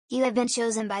You have been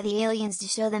chosen by the aliens to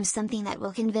show them something that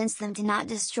will convince them to not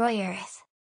destroy Earth.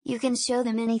 You can show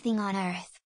them anything on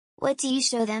Earth. What do you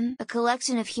show them? A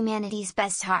collection of humanity's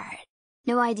best art.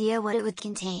 No idea what it would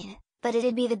contain, but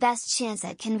it'd be the best chance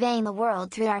at conveying the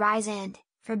world through our eyes and,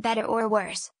 for better or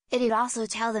worse, it'd also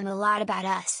tell them a lot about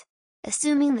us.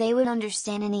 Assuming they would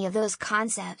understand any of those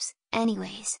concepts,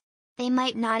 anyways. They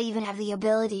might not even have the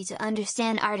ability to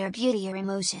understand art or beauty or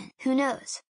emotion. Who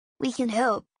knows? We can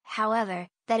hope, however,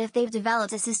 that if they've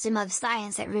developed a system of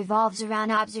science that revolves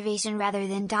around observation rather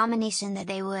than domination, that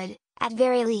they would, at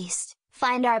very least,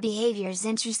 find our behaviors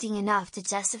interesting enough to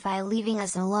justify leaving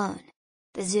us alone.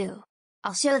 The zoo.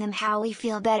 I'll show them how we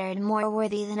feel better and more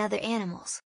worthy than other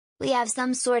animals. We have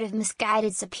some sort of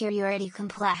misguided superiority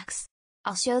complex.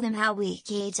 I'll show them how we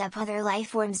cage up other life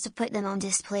forms to put them on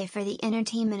display for the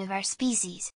entertainment of our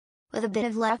species. With a bit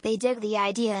of luck they dig the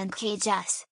idea and cage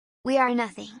us. We are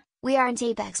nothing, we aren't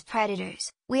apex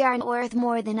predators, we aren't worth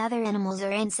more than other animals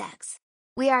or insects.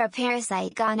 We are a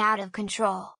parasite gone out of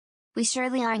control. We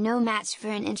surely are no match for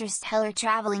an interstellar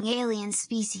traveling alien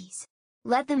species.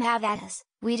 Let them have at us,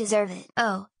 we deserve it.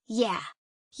 Oh, yeah.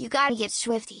 You gotta get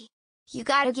swifty. You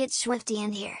gotta get swifty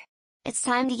in here. It's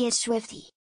time to get swifty.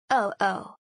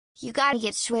 Oh. You gotta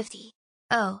get swifty.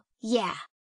 Oh, yeah.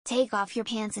 Take off your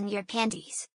pants and your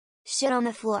panties. Shit on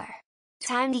the floor.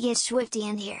 Time to get swifty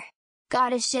in here.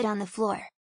 Gotta shit on the floor.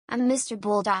 I'm Mr.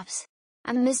 Bulldops.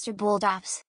 I'm Mr.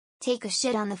 Bulldops. Take a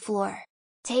shit on the floor.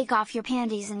 Take off your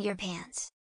panties and your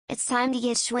pants. It's time to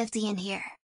get swifty in here.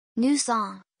 New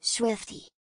song, Swifty.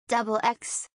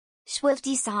 XX.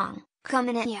 Swifty song,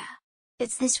 coming at ya.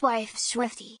 It's this wife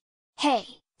Swifty. Hey,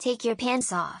 take your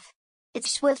pants off.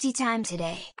 It's Swifty time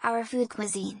today. Our food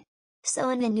cuisine. So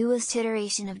in the newest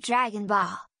iteration of Dragon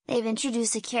Ball, they've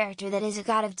introduced a character that is a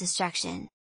god of destruction.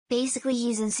 Basically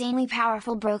he's insanely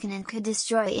powerful, broken, and could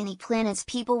destroy any planet's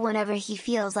people whenever he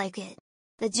feels like it.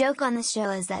 The joke on the show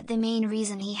is that the main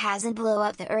reason he hasn't blown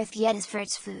up the Earth yet is for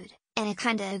its food, and I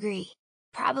kinda agree.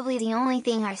 Probably the only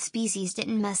thing our species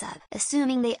didn't mess up,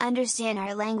 assuming they understand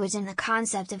our language and the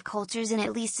concept of cultures in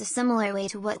at least a similar way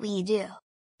to what we do.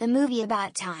 The movie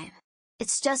About Time.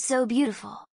 It's just so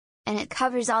beautiful. And it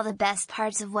covers all the best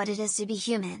parts of what it is to be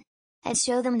human. And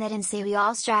show them that and say we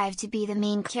all strive to be the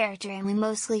main character and we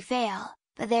mostly fail,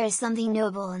 but there is something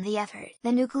noble in the effort.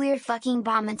 The nuclear fucking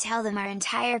bomb, and tell them our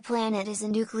entire planet is a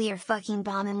nuclear fucking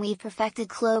bomb and we've perfected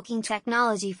cloaking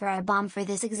technology for our bomb for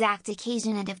this exact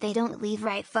occasion, and if they don't leave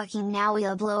right fucking now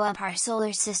we'll blow up our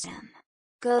solar system.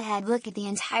 Go ahead, look at the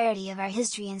entirety of our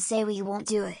history and say we won't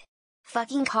do it.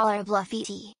 Fucking call our bluff, ET.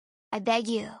 I beg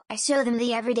you. I show them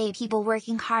the everyday people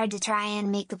working hard to try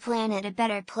and make the planet a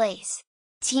better place.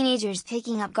 Teenagers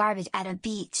picking up garbage at a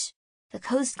beach. The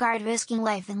Coast Guard risking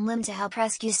life and limb to help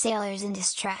rescue sailors in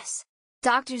distress.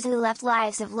 Doctors who left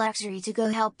lives of luxury to go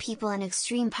help people in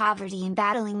extreme poverty and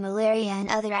battling malaria and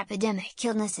other epidemic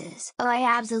illnesses. Oh, I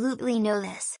absolutely know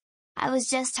this. I was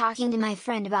just talking to my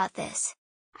friend about this.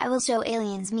 I will show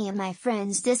aliens me and my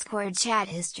friend's Discord chat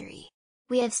history.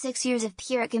 We have 6 years of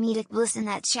pure comedic bliss in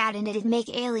that chat, and it'd make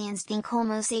aliens think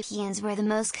Homo sapiens were the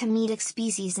most comedic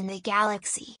species in the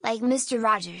galaxy. Like Mr.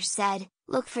 Rogers said,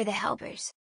 look for the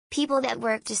helpers. People that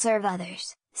work to serve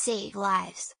others, save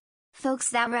lives. Folks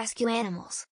that rescue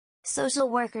animals. Social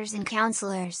workers and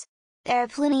counselors. There are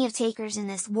plenty of takers in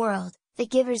this world. The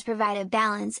givers provide a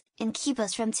balance, and keep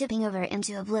us from tipping over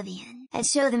into oblivion. And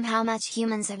show them how much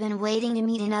humans have been waiting to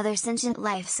meet another sentient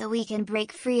life so we can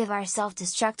break free of our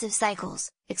self-destructive cycles,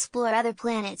 explore other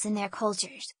planets and their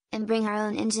cultures, and bring our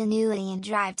own ingenuity and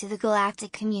drive to the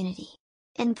galactic community.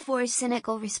 In poor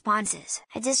cynical responses,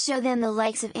 I just show them the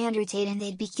likes of Andrew Tate and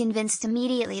they'd be convinced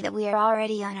immediately that we are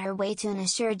already on our way to an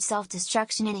assured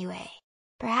self-destruction anyway.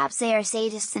 Perhaps they are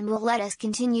sadists and will let us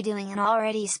continue doing an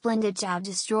already splendid job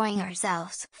destroying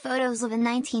ourselves. Photos of a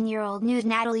 19-year-old nude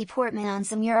Natalie Portman on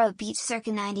some Europe beach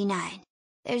circa '99.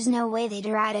 There's no way they'd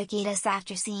eradicate us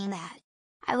after seeing that.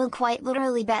 I will quite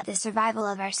literally bet the survival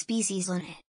of our species on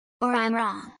it. Or I'm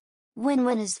wrong.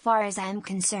 Win-win as far as I'm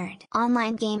concerned.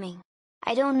 Online gaming.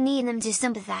 I don't need them to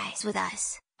sympathize with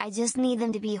us, I just need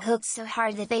them to be hooked so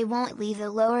hard that they won't leave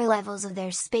the lower levels of their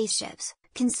spaceships,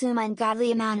 consume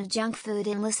ungodly amount of junk food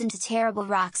and listen to terrible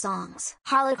rock songs.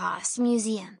 Holocaust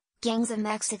Museum, Gangs of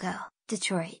Mexico,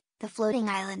 Detroit, the floating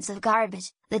islands of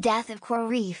garbage, the death of coral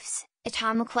reefs,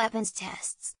 atomic weapons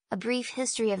tests, a brief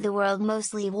history of the world,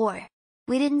 mostly war.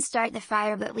 We didn't start the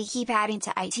fire but we keep adding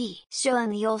to it,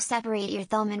 showing the old separate your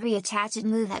thumb and reattach it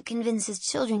move that convinces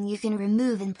children you can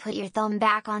remove and put your thumb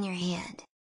back on your hand.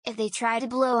 If they try to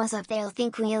blow us up they'll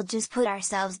think we'll just put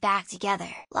ourselves back together.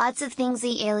 Lots of things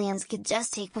the aliens could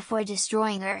just take before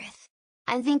destroying Earth.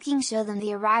 I'm thinking show them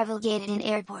the arrival gate at an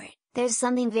airport. There's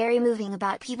something very moving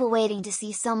about people waiting to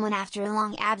see someone after a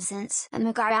long absence. A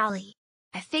Magar Ali.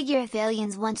 I figure if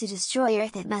aliens want to destroy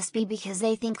Earth it must be because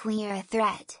they think we are a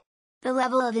threat. The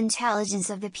level of intelligence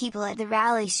of the people at the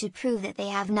rally should prove that they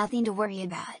have nothing to worry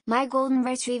about. My golden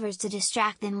retrievers to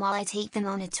distract them while I take them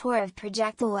on a tour of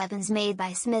projectile weapons made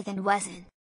by Smith & Wesson.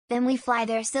 Then we fly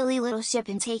their silly little ship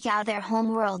and take out their home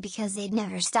world because they'd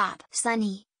never stop.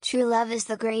 Sunny, true love is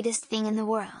the greatest thing in the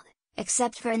world,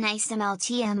 except for a nice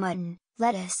MLTM mutton,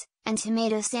 lettuce, and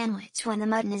tomato sandwich when the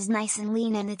mutton is nice and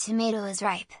lean and the tomato is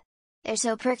ripe. They're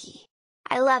so perky.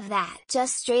 I love that.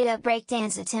 Just straight up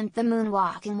breakdance, attempt the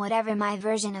moonwalk and whatever my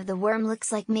version of the worm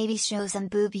looks like, maybe show some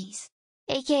boobies.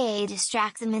 AKA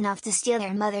distract them enough to steal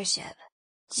their mothership.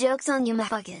 Jokes on you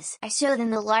motherfuckers. I show them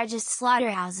the largest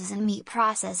slaughterhouses and meat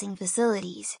processing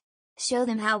facilities. Show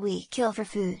them how we kill for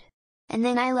food. And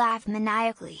then I laugh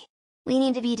maniacally. We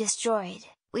need to be destroyed.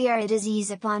 We are a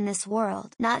disease upon this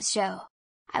world, not show.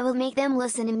 I will make them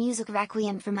listen to music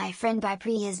Requiem for My Friend by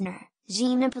Prisoner,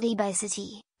 Gymnopédie by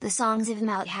Satie, the songs of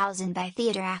Mauthausen by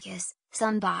Theodorakis,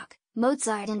 some Bach,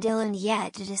 Mozart and Dylan,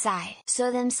 yet to decide.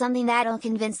 Show them something that'll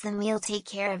convince them we'll take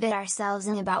care of it ourselves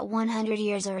in about 100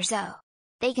 years or so.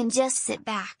 They can just sit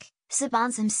back, sip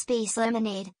on some space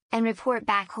lemonade, and report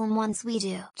back home once we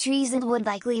do. Trees and wood,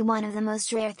 likely one of the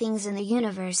most rare things in the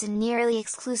universe and nearly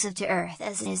exclusive to Earth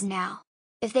as it is now.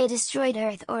 If they destroyed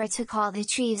Earth or took all the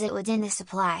trees it would end the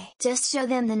supply. Just show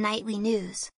them the nightly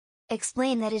news.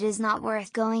 Explain that it is not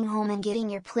worth going home and getting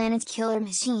your planet killer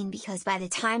machine because by the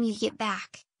time you get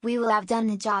back, we will have done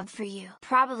the job for you.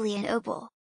 Probably an opal.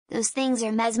 Those things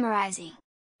are mesmerizing.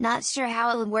 Not sure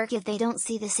how it would work if they don't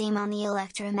see the same on the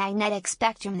electromagnetic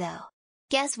spectrum though.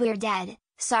 Guess we're dead,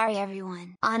 sorry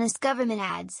everyone. Honest government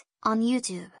ads, on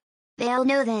YouTube. They'll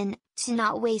know then, to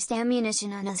not waste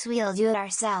ammunition on us, we'll do it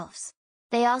ourselves.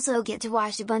 They also get to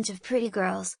watch a bunch of pretty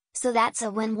girls, so that's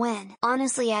a win-win.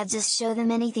 Honestly, I'd just show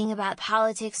them anything about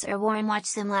politics or war and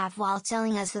watch them laugh while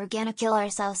telling us we're gonna kill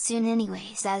ourselves soon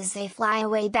anyways as they fly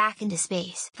away back into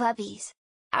space. Puppies.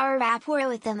 Our rapport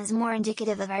with them is more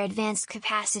indicative of our advanced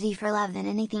capacity for love than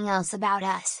anything else about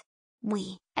us.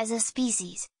 We, as a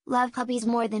species, love puppies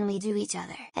more than we do each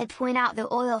other. I'd point out the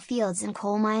oil fields and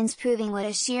coal mines, proving what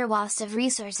a sheer waste of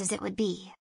resources it would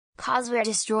be. Cause we're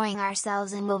destroying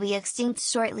ourselves and will be extinct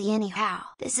shortly anyhow.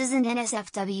 This isn't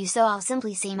NSFW, so I'll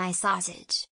simply say my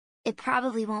sausage. It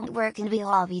probably won't work and we'll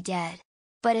all be dead.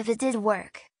 But if it did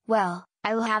work, well,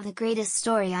 I will have the greatest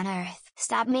story on Earth.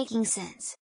 Stop making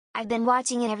sense. I've been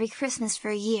watching it every Christmas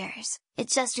for years. It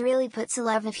just really puts the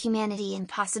love of humanity and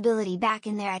possibility back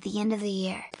in there at the end of the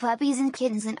year. Puppies and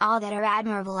kittens and all that are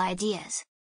admirable ideas.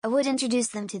 I would introduce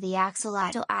them to the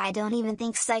axolotl. I don't even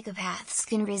think psychopaths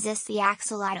can resist the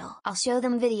axolotl. I'll show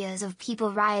them videos of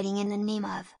people rioting in the name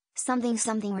of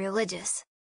something religious.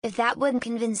 If that wouldn't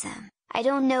convince them, I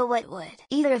don't know what would.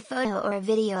 Either a photo or a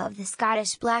video of the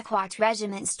Scottish Black Watch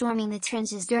Regiment storming the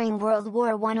trenches during World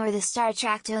War I, or the Star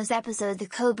Trek TOS episode The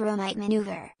Cobromite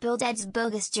Maneuver. Bill Dead's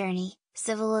Bogus Journey,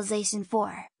 Civilization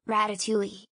 4,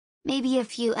 Ratatouille. Maybe a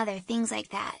few other things like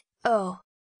that. Oh!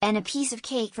 And a piece of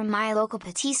cake from my local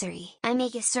patisserie. I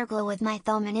make a circle with my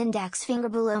thumb and index finger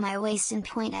below my waist and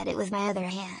point at it with my other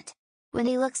hand. When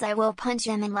he looks, I will punch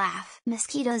him and laugh.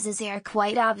 Mosquitoes, as they are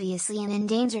quite obviously an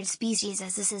endangered species,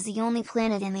 as this is the only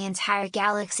planet in the entire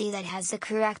galaxy that has the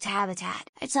correct habitat.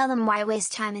 I tell them why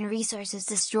waste time and resources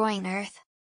destroying Earth.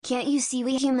 Can't you see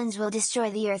we humans will destroy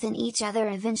the Earth and each other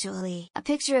eventually? A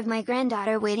picture of my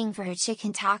granddaughter waiting for her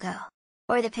chicken taco.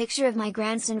 Or the picture of my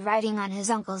grandson riding on his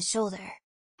uncle's shoulder.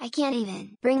 I can't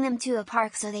even bring them to a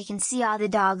park so they can see all the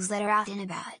dogs that are out and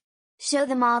about. Show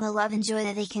them all the love and joy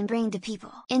that they can bring to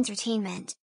people.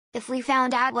 Entertainment. If we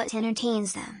found out what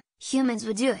entertains them, humans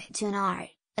would do it to an art,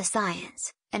 a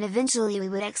science, and eventually we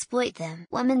would exploit them.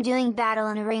 Women doing battle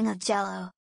in a ring of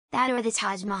jello. That or the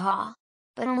Taj Mahal.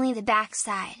 But only the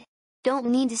backside. Don't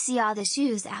need to see all the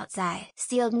shoes outside.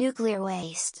 Sealed nuclear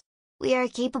waste. We are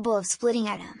capable of splitting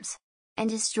atoms. And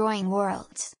destroying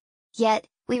worlds. Yet,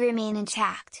 we remain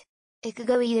intact. It could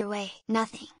go either way.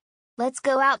 Nothing. Let's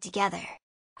go out together.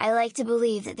 I like to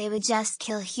believe that they would just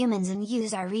kill humans and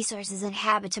use our resources and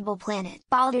habitable planet.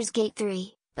 Baldur's Gate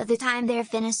 3, by the time they're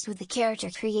finished with the character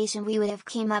creation we would have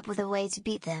came up with a way to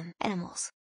beat them.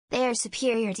 Animals. They are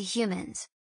superior to humans.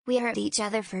 We hurt each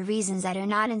other for reasons that are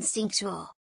not instinctual.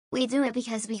 We do it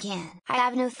because we can. I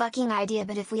have no fucking idea,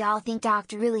 but if we all think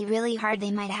doctor really hard,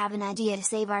 they might have an idea to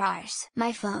save our arse.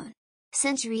 My phone.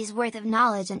 Centuries worth of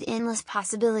knowledge and endless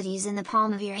possibilities in the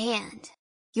palm of your hand.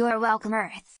 You're welcome,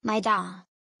 Earth. My doll.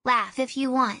 Laugh if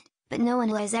you want, but no one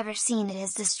who has ever seen it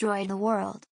has destroyed the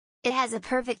world. It has a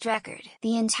perfect record,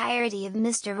 the entirety of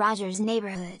Mr. Rogers'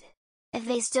 Neighborhood. If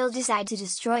they still decide to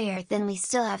destroy Earth, then we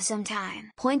still have some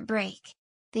time. Point Break,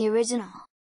 the original,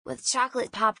 with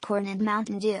chocolate popcorn and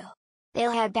Mountain Dew.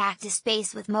 They'll head back to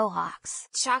space with mohawks.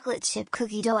 Chocolate chip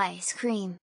cookie dough ice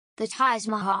cream. The Taj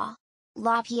Mahal.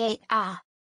 La Pieta.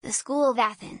 The School of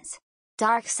Athens.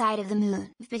 Dark Side of the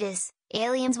Moon. Vidas,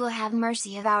 aliens will have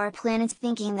mercy of our planet,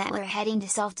 thinking that we're heading to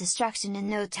self-destruction in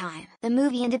no time. The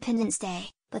movie Independence Day,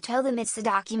 but tell them it's the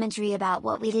documentary about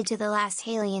what we did to the last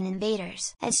alien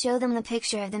invaders, and show them the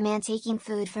picture of the man taking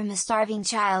food from a starving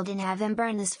child and have him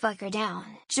burn this fucker down.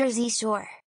 Jersey Shore.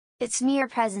 Its mere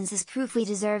presence is proof we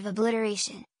deserve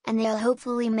obliteration, and they'll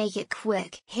hopefully make it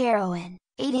quick. Heroin.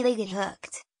 80 they get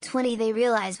hooked, 20 they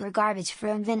realize we're garbage for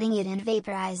inventing it and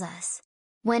vaporize us.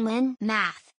 Win-win.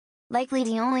 Math. Likely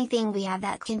the only thing we have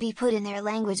that can be put in their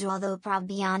language, although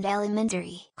probably beyond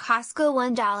elementary.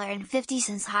 Costco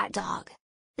 $1.50 hot dog.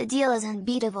 The deal is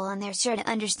unbeatable and they're sure to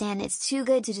understand it's too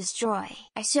good to destroy.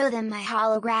 I show them my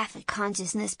holographic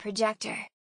consciousness projector.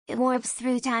 It warps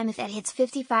through time if it hits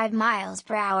 55 miles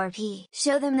per hour p.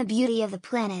 Show them the beauty of the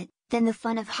planet, then the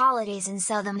fun of holidays, and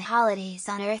sell them holidays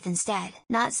on Earth instead.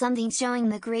 Not something showing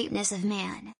the greatness of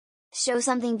man. Show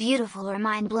something beautiful or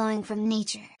mind-blowing from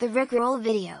nature. The Rickroll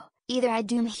video, either I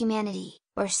doom humanity,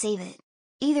 or save it.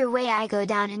 Either way I go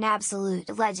down an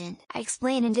absolute legend. I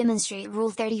explain and demonstrate Rule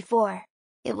 34.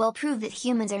 It will prove that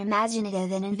humans are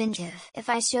imaginative and inventive. If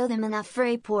I show them enough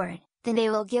furry porn, then they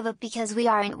will give up because we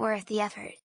aren't worth the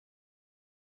effort.